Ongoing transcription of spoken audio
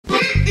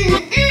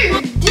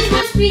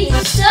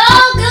It's so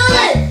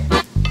good.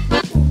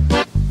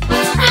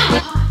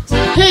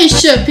 Hey,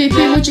 Chef Pee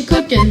Pee, what you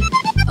cooking?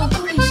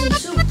 Cookies and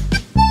soup.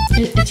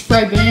 It's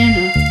fried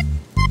banana.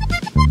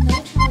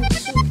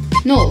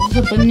 No,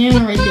 the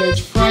banana right there. It's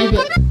fried,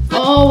 but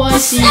oh, I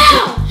see.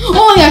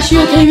 Oh my gosh,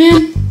 you okay,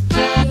 man?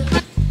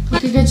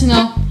 Okay, good to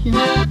know. Here.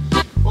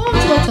 Oh,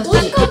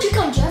 Let's go pick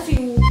up Jeffy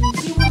and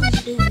see what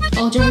he's doing.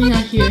 Oh, Jeffrey's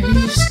not here.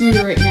 He's a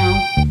scooter right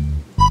now.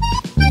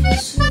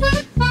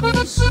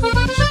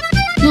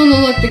 No,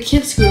 like the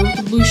kid scooter with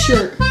the blue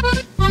shirt.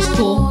 He's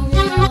cool.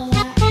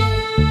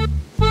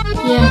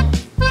 Yeah.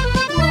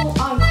 Well,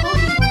 I'm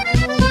cooking right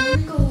now. We're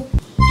gonna go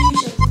do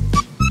something.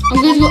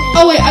 I'm going to go.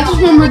 Oh wait, I just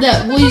remembered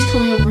that Woody's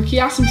coming over. Can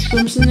you have some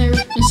shrimps in there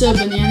instead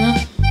of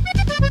banana?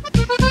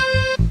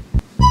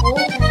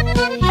 Okay.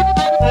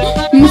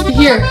 He must be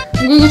here.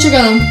 I'm gonna go check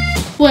on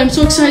him. Boy, I'm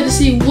so excited to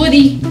see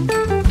Woody.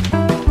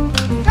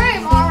 Hey,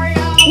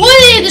 Mario.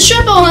 Woody, the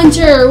shrimp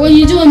hunter. What are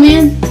you doing,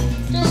 man?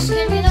 Just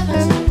give me the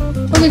present.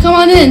 Okay, come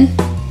on in.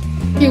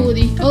 Here,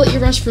 Woody. I'll let you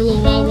rest for a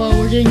little while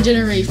we're getting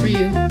dinner ready for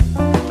you.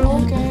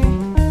 Okay.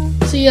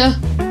 See ya.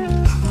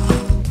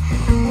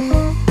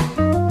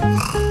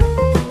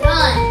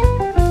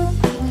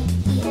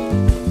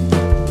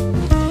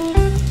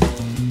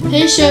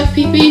 Hey, Chef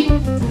Pee Pee.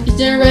 Is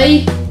dinner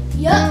ready?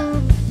 Yup.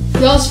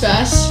 That was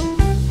fast.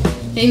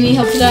 Hey, need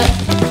help with that?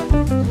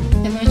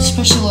 Yeah, very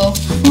special low.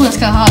 Ooh, that's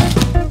kind of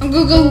hot. I'm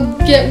gonna go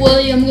get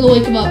Willie. I'm gonna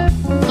wake him up.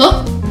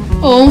 Huh?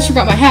 Oh, I almost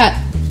forgot my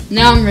hat.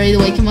 Now I'm ready to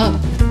wake him up.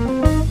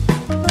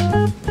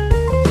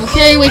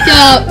 Okay, wake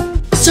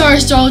up. Sorry I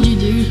stalled you,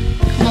 dude.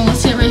 Come on,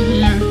 let's get ready for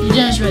dinner. Your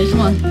dinner's ready. Come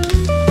on.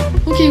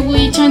 Okay,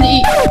 Willie, time to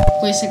eat.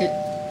 Wait a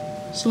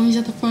second. So he's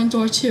at the front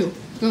door too.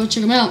 Go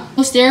check him out.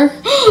 What's there?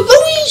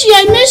 Luigi,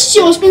 I missed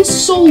you. It's been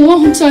so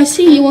long since I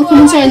see you. You want to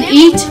come inside and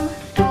eat?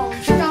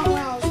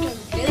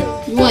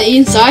 You want to eat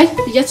inside?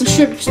 You get some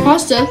shrimp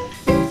pasta.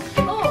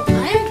 Oh,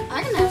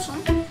 I can have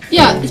some.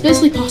 Yeah, it's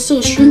basically pasta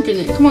with shrimp in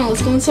it. Come on,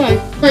 let's go inside.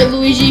 All right,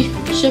 Luigi.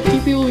 Chef Pee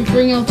Pee will be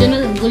bringing out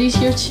dinner, and Woody's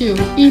here too.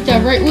 Eat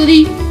that, right,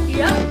 Woody?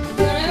 Yep.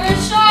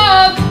 What's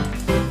up?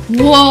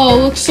 Whoa,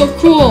 looks so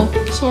cool.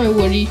 Sorry,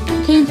 Woody.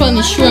 Couldn't find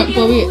the shrimp,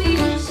 but we.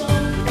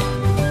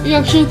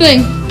 Yeah, sure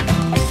thing.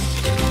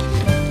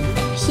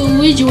 So,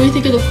 Luigi, what do you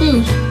think of the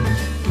food?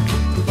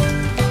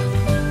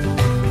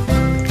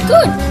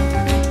 Good.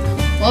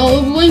 Well,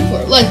 what are we waiting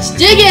for? Let's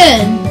dig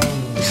in!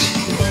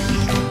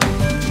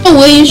 Oh,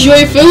 will you enjoy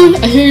your food?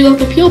 I hear you left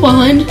the peel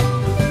behind.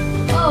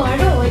 Oh, I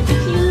don't like the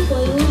peel,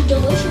 but it was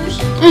delicious.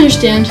 I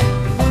understand.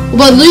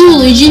 What about you,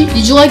 Luigi?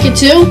 Did you like it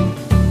too?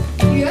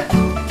 Yep.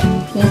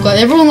 Well, glad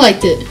everyone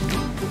liked it.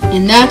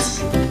 And that's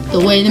the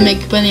way to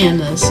make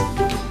bananas.